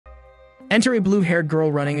Enter a blue-haired girl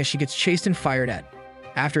running as she gets chased and fired at.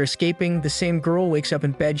 After escaping, the same girl wakes up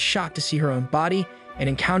in bed shocked to see her own body and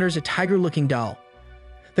encounters a tiger-looking doll.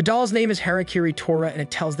 The doll's name is Harakiri Tora, and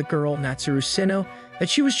it tells the girl, Natsuru Seno, that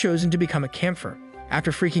she was chosen to become a Kampfer.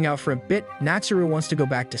 After freaking out for a bit, Natsuru wants to go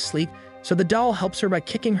back to sleep, so the doll helps her by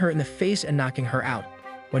kicking her in the face and knocking her out.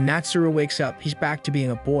 When Natsuru wakes up, he's back to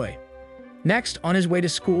being a boy. Next, on his way to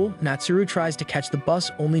school, Natsuru tries to catch the bus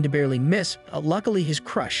only to barely miss. Luckily, his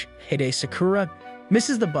crush, Hide Sakura,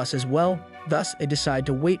 misses the bus as well, thus they decide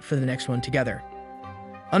to wait for the next one together.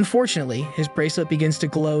 Unfortunately, his bracelet begins to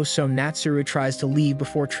glow, so Natsuru tries to leave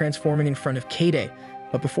before transforming in front of Kade,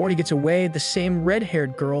 but before he gets away, the same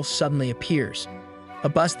red-haired girl suddenly appears. A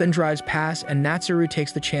bus then drives past, and Natsuru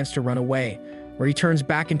takes the chance to run away, where he turns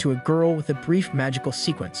back into a girl with a brief magical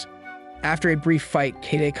sequence. After a brief fight,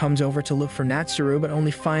 Kade comes over to look for Natsuru, but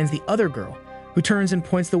only finds the other girl, who turns and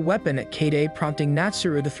points the weapon at Kade, prompting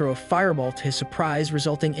Natsuru to throw a fireball to his surprise,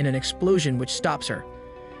 resulting in an explosion which stops her.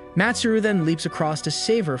 Natsuru then leaps across to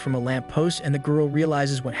save her from a lamppost, and the girl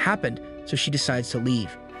realizes what happened, so she decides to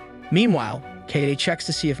leave. Meanwhile, Kade checks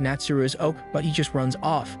to see if Natsuru is okay, but he just runs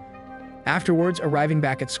off. Afterwards, arriving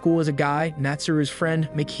back at school as a guy, Natsuru's friend,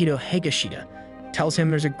 Mikito Higashida, tells him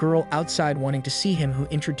there's a girl outside wanting to see him who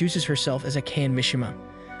introduces herself as Akane Mishima.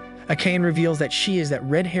 Akane reveals that she is that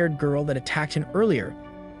red-haired girl that attacked him earlier,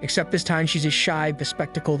 except this time she's a shy,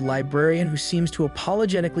 bespectacled librarian who seems to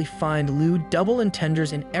apologetically find lewd double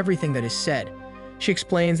entendres in everything that is said. She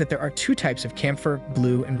explains that there are two types of Kampfer,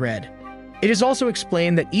 blue and red. It is also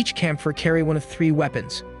explained that each Kampfer carry one of three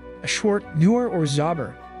weapons, a short, newer or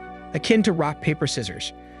zaber, akin to rock, paper,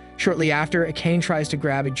 scissors. Shortly after, Akane tries to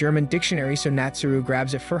grab a German dictionary, so Natsuru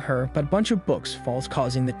grabs it for her, but a bunch of books falls,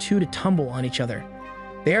 causing the two to tumble on each other.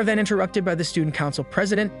 They are then interrupted by the student council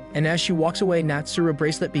president, and as she walks away, Natsuru's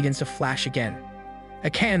bracelet begins to flash again.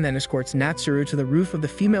 Akane then escorts Natsuru to the roof of the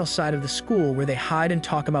female side of the school, where they hide and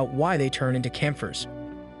talk about why they turn into Kampfers.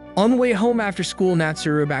 On the way home after school,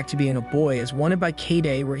 Natsuru, back to being a boy, is wanted by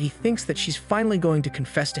Kade, where he thinks that she's finally going to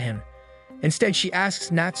confess to him. Instead, she asks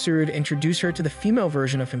Natsuru to introduce her to the female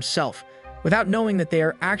version of himself, without knowing that they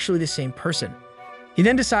are actually the same person. He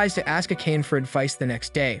then decides to ask Akane for advice the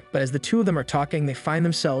next day, but as the two of them are talking, they find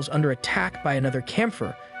themselves under attack by another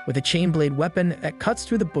Kampfer with a chain-blade weapon that cuts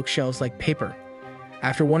through the bookshelves like paper.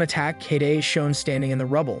 After one attack, Kade is shown standing in the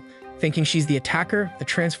rubble. Thinking she's the attacker, the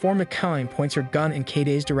transformed Akane points her gun in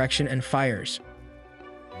Kade's direction and fires.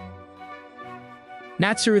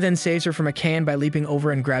 Natsuru then saves her from Akane by leaping over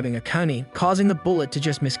and grabbing Akane, causing the bullet to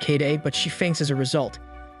just miss Kade, but she faints as a result.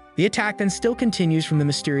 The attack then still continues from the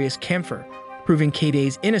mysterious Kampfer, proving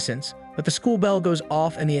Kade's innocence, but the school bell goes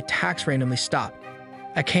off and the attacks randomly stop.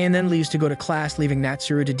 Akane then leaves to go to class, leaving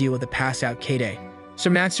Natsuru to deal with the pass-out Kade. So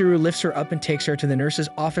Natsuru lifts her up and takes her to the nurse's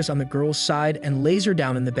office on the girl's side and lays her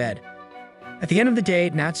down in the bed. At the end of the day,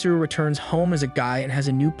 Natsuru returns home as a guy and has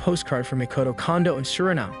a new postcard from Mikoto Kondo in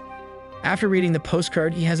Suriname. After reading the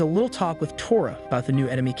postcard, he has a little talk with Tora about the new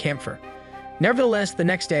enemy Kampfer. Nevertheless, the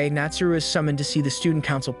next day, Natsuru is summoned to see the student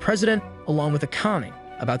council president along with Akane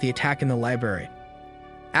about the attack in the library.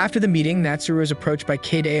 After the meeting, Natsuru is approached by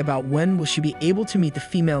Kade about when will she be able to meet the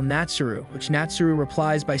female Natsuru, which Natsuru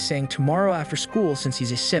replies by saying tomorrow after school since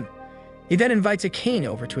he's a simp. He then invites Akane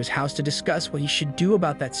over to his house to discuss what he should do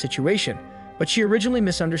about that situation, but she originally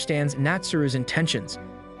misunderstands Natsuru's intentions.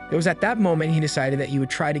 It was at that moment he decided that he would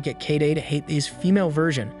try to get Kade to hate his female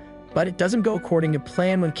version, but it doesn't go according to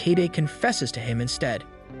plan when Kade confesses to him instead.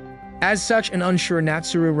 As such, an unsure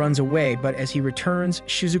Natsuru runs away, but as he returns,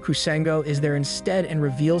 Shizuku Sengo is there instead and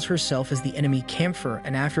reveals herself as the enemy Kampfer,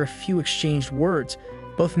 and after a few exchanged words,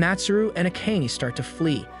 both Natsuru and Akane start to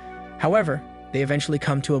flee. However, they eventually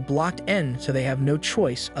come to a blocked end, so they have no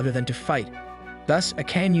choice other than to fight. Thus,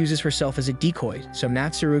 Akane uses herself as a decoy, so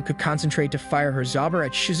Natsuru could concentrate to fire her Zaber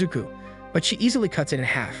at Shizuku, but she easily cuts it in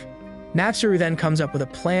half. Natsuru then comes up with a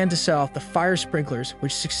plan to set off the fire sprinklers,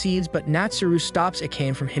 which succeeds, but Natsuru stops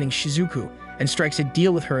Akane from hitting Shizuku and strikes a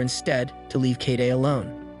deal with her instead to leave Kade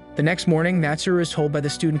alone. The next morning, Natsuru is told by the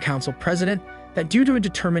student council president that due to a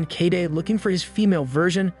determined Kade looking for his female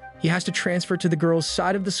version, he has to transfer to the girls'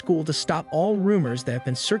 side of the school to stop all rumors that have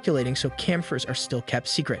been circulating, so Kampfers are still kept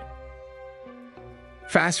secret.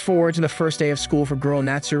 Fast forward to the first day of school for girl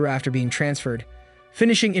Natsuru after being transferred.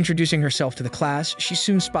 Finishing introducing herself to the class, she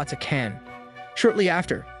soon spots Akane. Shortly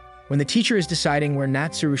after, when the teacher is deciding where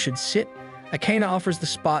Natsuru should sit, Akane offers the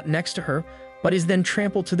spot next to her, but is then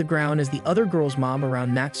trampled to the ground as the other girl's mom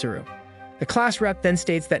around Natsuru. The class rep then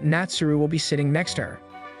states that Natsuru will be sitting next to her.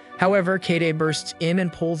 However, Kade bursts in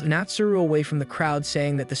and pulls Natsuru away from the crowd,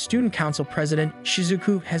 saying that the student council president,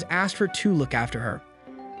 Shizuku, has asked her to look after her.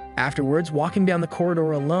 Afterwards, walking down the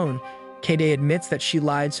corridor alone, Kaede admits that she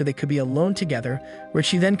lied so they could be alone together, where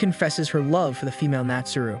she then confesses her love for the female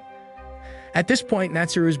Natsuru. At this point,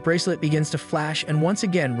 Natsuru's bracelet begins to flash and once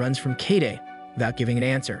again runs from Kaede without giving an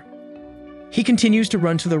answer. He continues to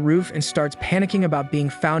run to the roof and starts panicking about being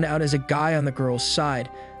found out as a guy on the girl's side,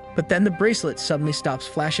 but then the bracelet suddenly stops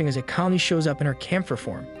flashing as Akane shows up in her Kampfer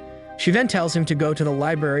form. She then tells him to go to the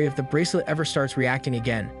library if the bracelet ever starts reacting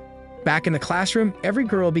again. Back in the classroom, every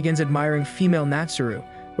girl begins admiring female Natsuru,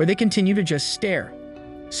 where they continue to just stare.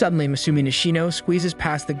 Suddenly, Masumi Nishino squeezes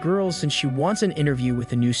past the girls since she wants an interview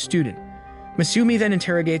with a new student. Masumi then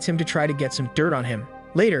interrogates him to try to get some dirt on him.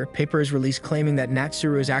 Later, paper is released claiming that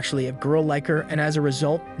Natsuru is actually a girl like her, and as a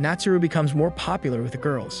result, Natsuru becomes more popular with the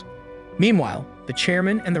girls. Meanwhile, the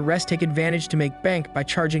chairman and the rest take advantage to make bank by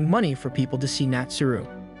charging money for people to see Natsuru.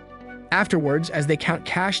 Afterwards, as they count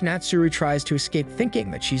cash, Natsuru tries to escape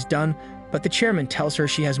thinking that she's done, but the chairman tells her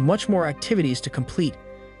she has much more activities to complete.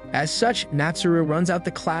 As such, Natsuru runs out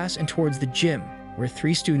the class and towards the gym, where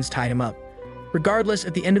 3 students tied him up. Regardless,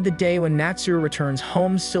 at the end of the day, when Natsuru returns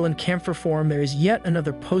home still in Kampfer form, there is yet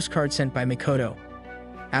another postcard sent by Mikoto.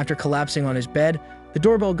 After collapsing on his bed, the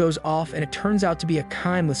doorbell goes off and it turns out to be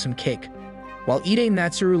Akane with some cake. While eating,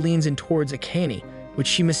 Natsuru leans in towards Akane, which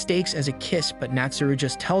she mistakes as a kiss, but Natsuru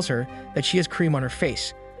just tells her that she has cream on her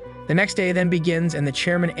face. The next day then begins and the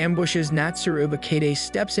chairman ambushes Natsuru, but Kaede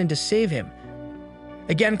steps in to save him,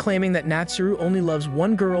 again claiming that Natsuru only loves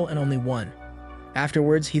one girl and only one.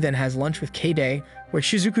 Afterwards, he then has lunch with Kaede, where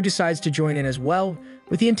Shizuku decides to join in as well,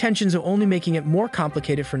 with the intentions of only making it more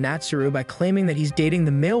complicated for Natsuru by claiming that he's dating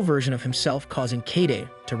the male version of himself, causing Kaede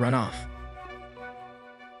to run off.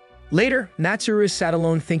 Later, Natsuru is sat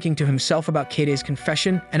alone thinking to himself about Kaede's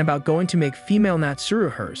confession and about going to make female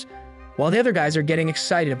Natsuru hers, while the other guys are getting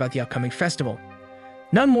excited about the upcoming festival.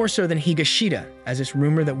 None more so than Higashida, as it's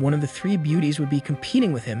rumored that one of the 3 beauties would be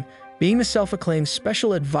competing with him, being the self-acclaimed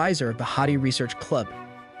special advisor of the Hottie Research Club.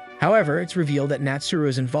 However, it's revealed that Natsuru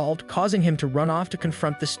is involved, causing him to run off to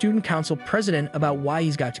confront the student council president about why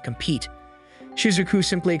he's got to compete. Shizuku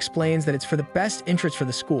simply explains that it's for the best interest for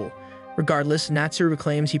the school. Regardless, Natsuru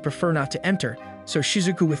claims he'd prefer not to enter, so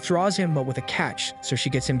Shizuku withdraws him but with a catch, so she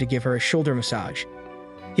gets him to give her a shoulder massage.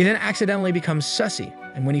 He then accidentally becomes sussy,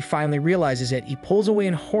 and when he finally realizes it, he pulls away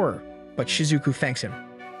in horror, but Shizuku thanks him.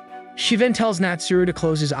 She then tells Natsuru to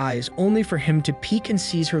close his eyes, only for him to peek and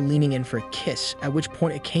sees her leaning in for a kiss, at which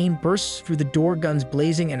point Akane bursts through the door, guns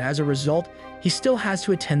blazing, and as a result, he still has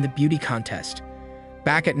to attend the beauty contest.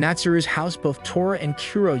 Back at Natsuru's house, both Tora and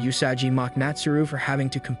Kuro Usagi mock Natsuru for having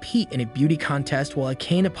to compete in a beauty contest while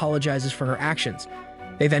Akane apologizes for her actions.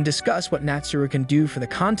 They then discuss what Natsuru can do for the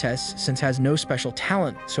contest since has no special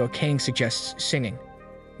talent, so Akane suggests singing.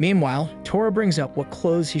 Meanwhile, Tora brings up what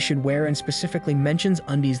clothes he should wear and specifically mentions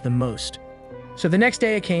undies the most. So the next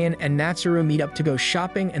day, Akane and Natsuru meet up to go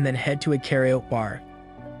shopping and then head to a karaoke bar.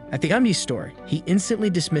 At the undies store, he instantly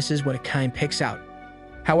dismisses what Akane picks out.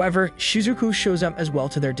 However, Shizuku shows up as well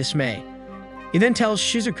to their dismay. He then tells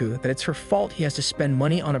Shizuku that it's her fault he has to spend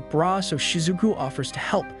money on a bra, so Shizuku offers to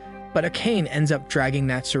help, but Akane ends up dragging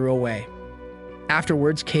Natsuru away.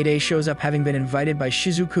 Afterwards, Kaede shows up having been invited by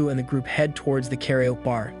Shizuku and the group head towards the karaoke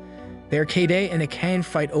bar. There, Kaede and Akane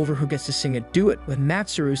fight over who gets to sing a duet with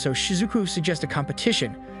Natsuru, so Shizuku suggests a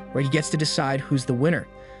competition where he gets to decide who's the winner.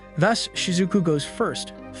 Thus, Shizuku goes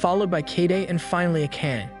first, followed by Kaede and finally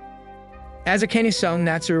Akane. As Akane sung,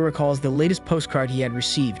 Natsuru recalls the latest postcard he had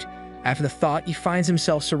received. After the thought, he finds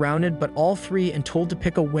himself surrounded but all 3 and told to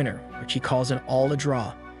pick a winner, which he calls an all a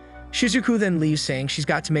draw. Shizuku then leaves saying she's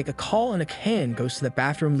got to make a call, and Akane goes to the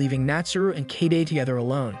bathroom, leaving Natsuru and Kaede together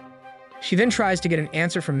alone. She then tries to get an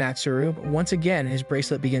answer from Natsuru, but once again his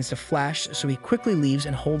bracelet begins to flash, so he quickly leaves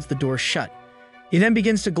and holds the door shut. He then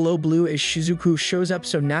begins to glow blue as Shizuku shows up,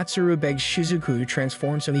 so Natsuru begs Shizuku to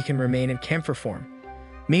transform so he can remain in Kampfer form.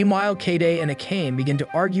 Meanwhile, Kaede and Akane begin to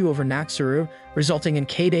argue over Natsuru, resulting in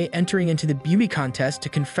Kaede entering into the beauty contest to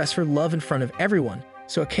confess her love in front of everyone,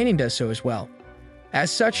 so Akane does so as well. As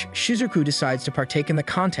such, Shizuku decides to partake in the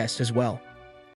contest as well.